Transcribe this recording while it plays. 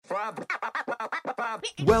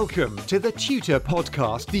Welcome to the Tutor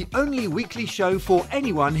Podcast, the only weekly show for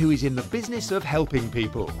anyone who is in the business of helping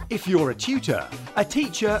people. If you're a tutor, a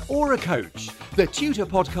teacher, or a coach, the Tutor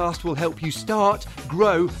Podcast will help you start,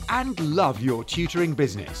 grow, and love your tutoring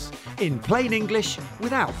business. In plain English,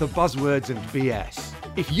 without the buzzwords and BS.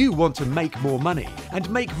 If you want to make more money and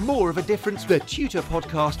make more of a difference, the Tutor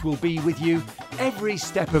Podcast will be with you every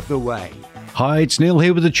step of the way. Hi, it's Neil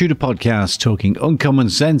here with the Tutor Podcast, talking uncommon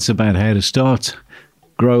sense about how to start,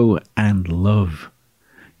 grow and love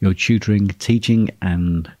your tutoring, teaching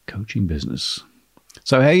and coaching business.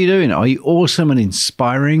 So how are you doing? Are you awesome and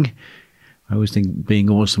inspiring? I always think being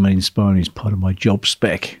awesome and inspiring is part of my job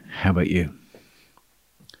spec. How about you?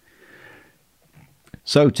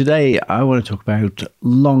 So today I want to talk about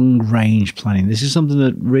long-range planning. This is something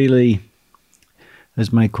that really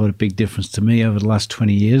has made quite a big difference to me over the last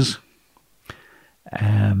 20 years.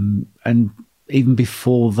 And even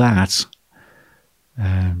before that,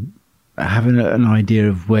 having an idea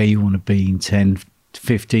of where you want to be in 10 to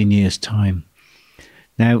 15 years' time.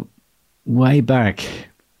 Now, way back,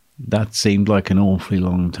 that seemed like an awfully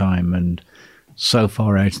long time and so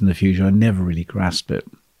far out in the future, I never really grasped it.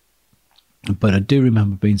 But I do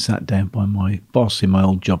remember being sat down by my boss in my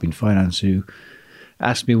old job in finance who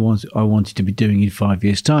asked me what I wanted to be doing in 5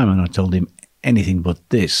 years' time, and I told him anything but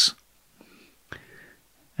this.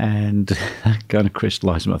 And that kind of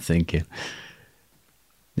crystallized my thinking.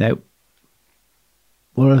 Now,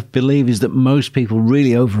 what I believe is that most people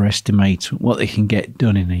really overestimate what they can get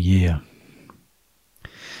done in a year.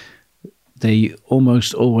 They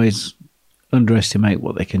almost always underestimate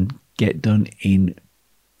what they can get done in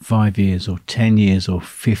 5 years or 10 years or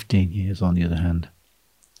 15 years, on the other hand.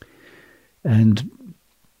 And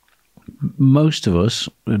most of us,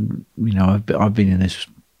 and you know, I've been in this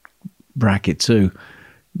bracket too,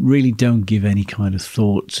 really don't give any kind of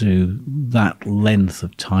thought to that length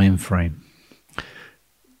of time frame.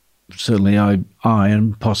 Certainly I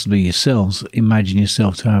and possibly yourselves imagine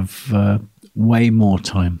yourself to have way more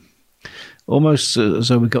time. Almost as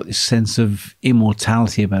though we've got this sense of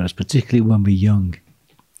immortality about us, particularly when we're young.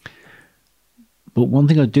 But one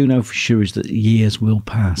thing I do know for sure is that years will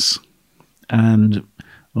pass. And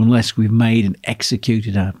unless we've made and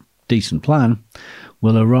executed a decent plan,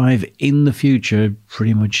 we'll arrive in the future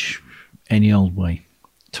pretty much any old way,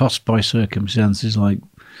 tossed by circumstances like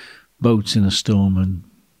boats in a storm and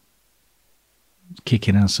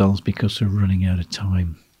kicking ourselves because we're running out of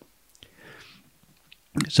time.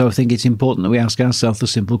 So I think it's important that we ask ourselves the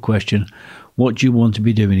simple question, what do you want to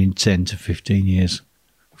be doing in 10 to 15 years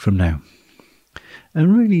from now?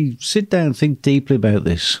 And really sit down and think deeply about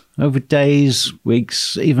this over days,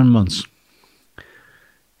 weeks, even months.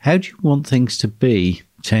 How do you want things to be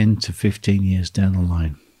 10 to 15 years down the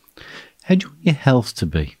line? How do you want your health to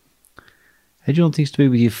be? How do you want things to be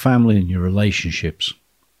with your family and your relationships?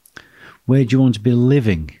 Where do you want to be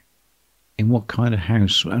living? In what kind of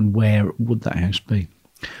house, and where would that house be?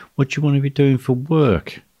 What do you want to be doing for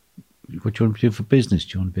work? What do you want to be doing for business?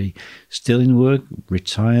 Do you want to be still in work,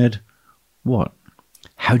 retired? What?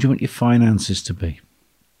 How do you want your finances to be?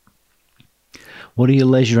 What are your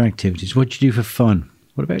leisure activities? What do you do for fun?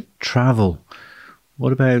 What about travel?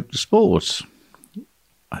 What about sports?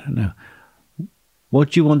 I don't know.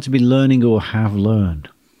 What do you want to be learning or have learned?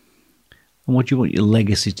 And what do you want your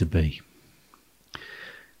legacy to be?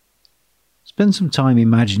 Spend some time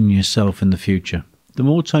imagining yourself in the future. The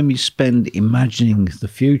more time you spend imagining the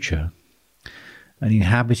future and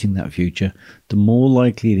inhabiting that future, the more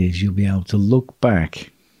likely it is you'll be able to look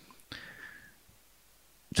back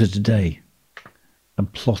to today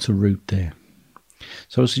and plot a route there.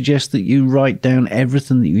 So I suggest that you write down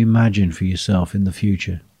everything that you imagine for yourself in the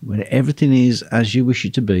future. When everything is as you wish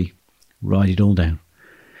it to be, write it all down.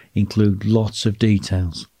 Include lots of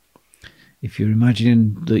details. If you're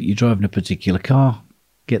imagining that you're driving a particular car,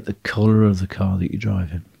 get the colour of the car that you're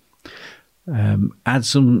driving. Add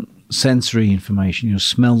some sensory information.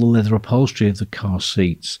 Smell the leather upholstery of the car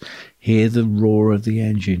seats. Hear the roar of the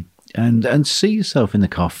engine. And see yourself in the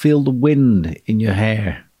car. Feel the wind in your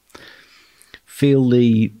hair. Feel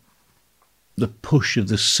the push of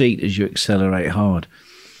the seat as you accelerate hard.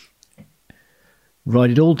 Write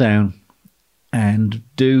it all down and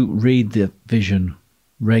do read the vision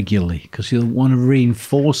regularly, because you'll want to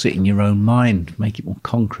reinforce it in your own mind, make it more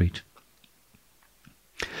concrete.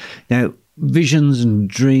 Now, visions and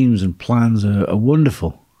dreams and plans are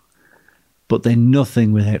wonderful, but they're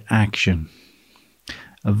nothing without action.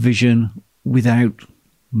 A vision without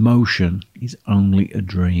motion is only a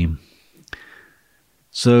dream.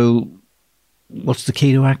 So, what's the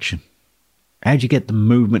key to action? How do you get the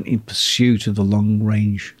movement in pursuit of the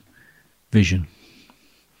long-range vision?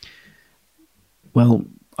 Well,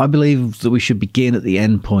 I believe that we should begin at the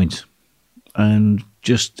end point and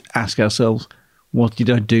just ask ourselves, what did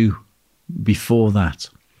I do before that?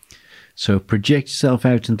 So project yourself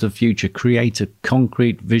out into the future, create a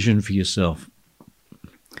concrete vision for yourself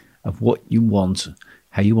of what you want,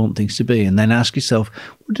 how you want things to be, and then ask yourself,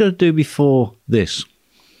 what did I do before this?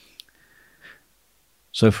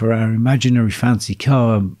 So for our imaginary fancy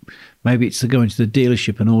car, maybe it's to go into the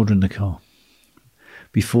dealership and ordering the car.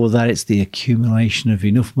 Before that, it's the accumulation of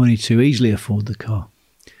enough money to easily afford the car.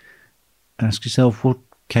 Ask yourself what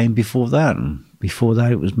came before that. And before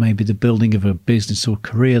that, it was maybe the building of a business or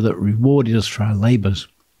career that rewarded us for our labours.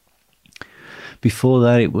 Before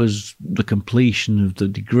that, it was the completion of the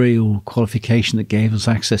degree or qualification that gave us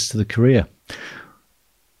access to the career.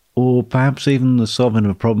 Or perhaps even the solving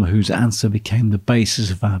of a problem whose answer became the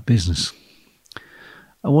basis of our business.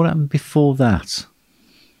 And what happened before that?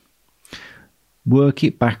 Work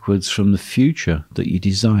it backwards from the future that you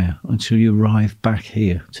desire until you arrive back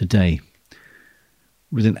here today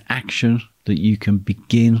with an action that you can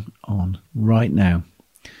begin on right now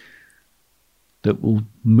that will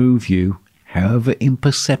move you, however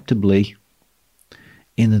imperceptibly,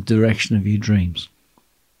 in the direction of your dreams.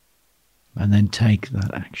 And then take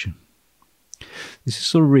that action. This is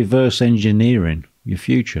sort of reverse engineering your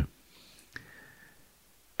future.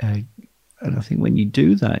 And I think when you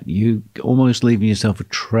do that, you almost leaving yourself a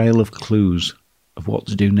trail of clues of what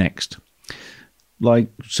to do next. Like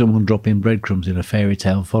someone dropping breadcrumbs in a fairy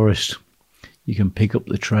tale forest. You can pick up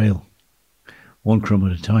the trail, one crumb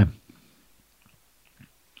at a time.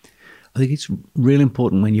 I think it's really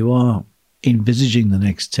important when you are envisaging the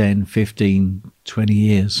next 10, 15, 20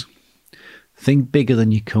 years. Think bigger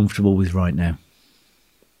than you're comfortable with right now.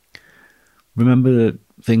 Remember that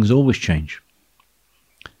things always change.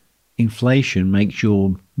 Inflation makes your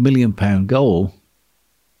 £1 million goal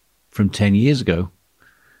from 10 years ago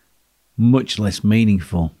much less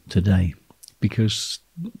meaningful today because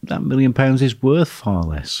that £1 million is worth far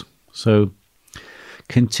less. So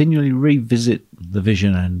continually revisit the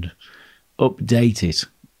vision and update it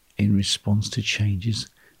in response to changes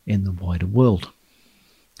in the wider world.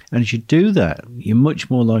 And as you do that, you're much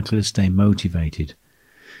more likely to stay motivated,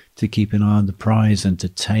 to keep an eye on the prize and to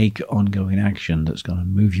take ongoing action that's going to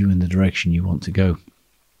move you in the direction you want to go.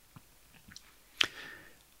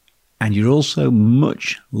 And you're also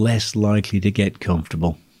much less likely to get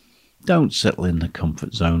comfortable. Don't settle in the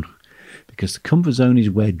comfort zone, because the comfort zone is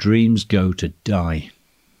where dreams go to die.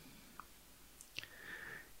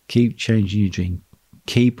 Keep changing your dream.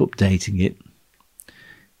 Keep updating it.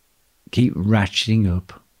 Keep ratcheting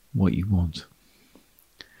up what you want.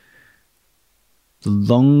 The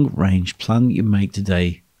long-range plan that you make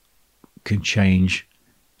today can change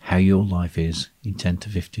how your life is in 10 to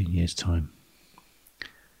 15 years' time.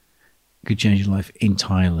 It could change your life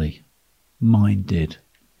entirely. Mine did.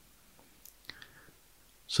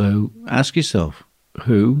 So ask yourself,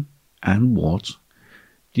 who and what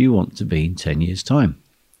do you want to be in 10 years' time?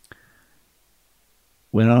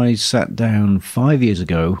 When I sat down 5 years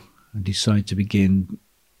ago and decided to begin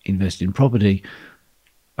investing in property,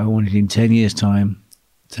 I wanted in 10 years' time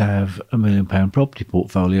to have £1 million property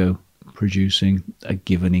portfolio producing a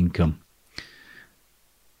given income.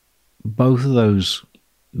 Both of those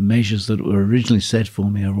measures that were originally set for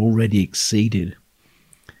me are already exceeded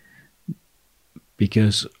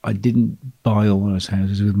because I didn't buy all those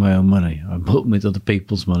houses with my own money. I bought them with other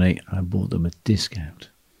people's money. I bought them at discount.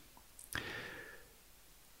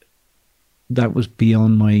 That was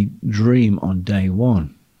beyond my dream on day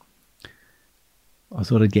one. I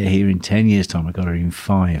thought I'd get here in 10 years' time. I got here in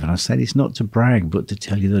 5. And I said it's not to brag, but to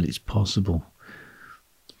tell you that it's possible.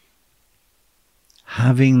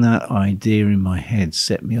 Having that idea in my head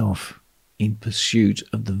set me off in pursuit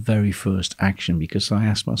of the very first action, because I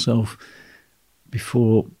asked myself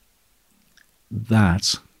before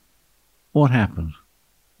that, what happened?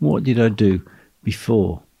 What did I do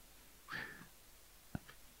before?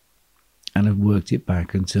 And I've worked it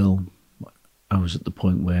back until I was at the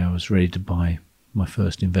point where I was ready to buy my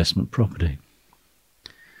first investment property.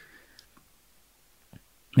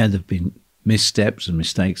 Now, there have been missteps and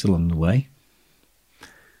mistakes along the way.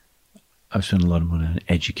 I've spent a lot of money on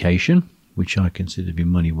education, which I consider to be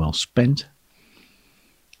money well spent.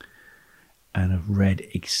 And I've read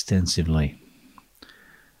extensively.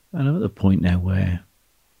 And I'm at the point now where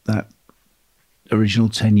that original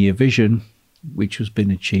 10-year vision, which has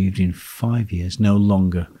been achieved in 5 years, no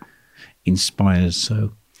longer inspires.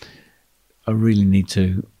 So I really need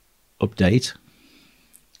to update,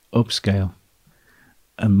 upscale,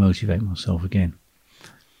 and motivate myself again.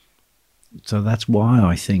 So that's why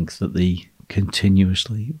I think that the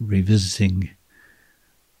continuously revisiting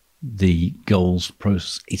the goals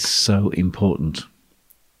process is so important.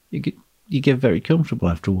 You get very comfortable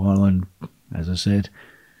after a while, and as I said,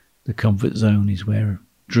 the comfort zone is where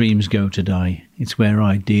dreams go to die. It's where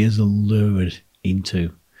ideas are lured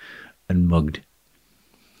into and mugged.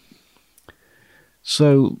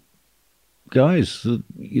 So, guys,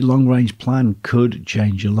 your long-range plan could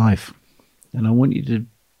change your life. And I want you to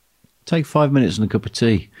take 5 minutes and a cup of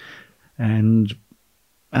tea and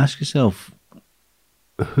ask yourself,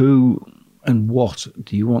 who and what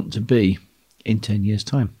do you want to be in 10 years'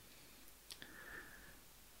 time?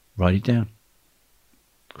 Write it down.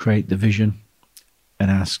 Create the vision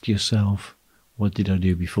and ask yourself, what did I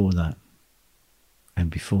do before that?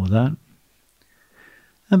 And before that?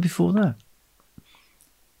 And before that?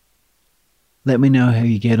 Let me know how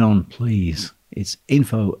you get on, please. It's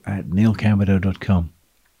info@neilcameron.com,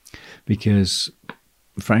 because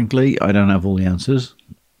frankly, I don't have all the answers.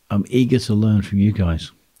 I'm eager to learn from you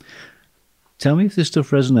guys. Tell me if this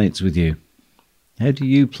stuff resonates with you. How do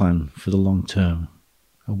you plan for the long term?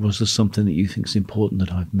 Or was there something that you think is important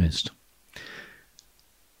that I've missed?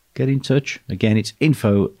 Get in touch. Again, it's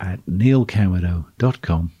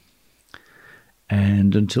info@neilcameron.com.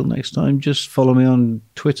 And until next time, just follow me on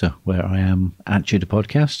Twitter, where I am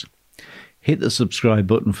 @TutorPodcast. Hit the subscribe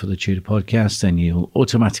button for the Tutor Podcast, and you'll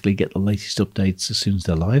automatically get the latest updates as soon as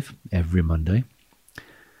they're live every Monday.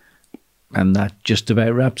 And that just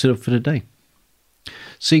about wraps it up for today.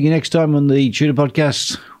 See you next time on the Tutor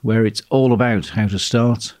Podcast, where it's all about how to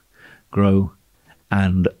start, grow,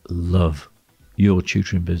 and love your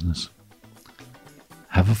tutoring business.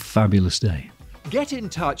 Have a fabulous day. Get in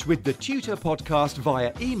touch with the Tutor Podcast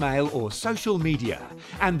via email or social media,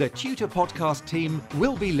 and the Tutor Podcast team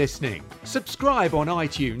will be listening. Subscribe on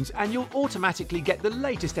iTunes and you'll automatically get the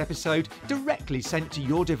latest episode directly sent to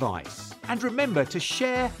your device. And remember to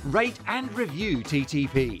share, rate and review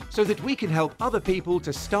TTP so that we can help other people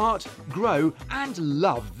to start, grow and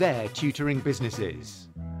love their tutoring businesses.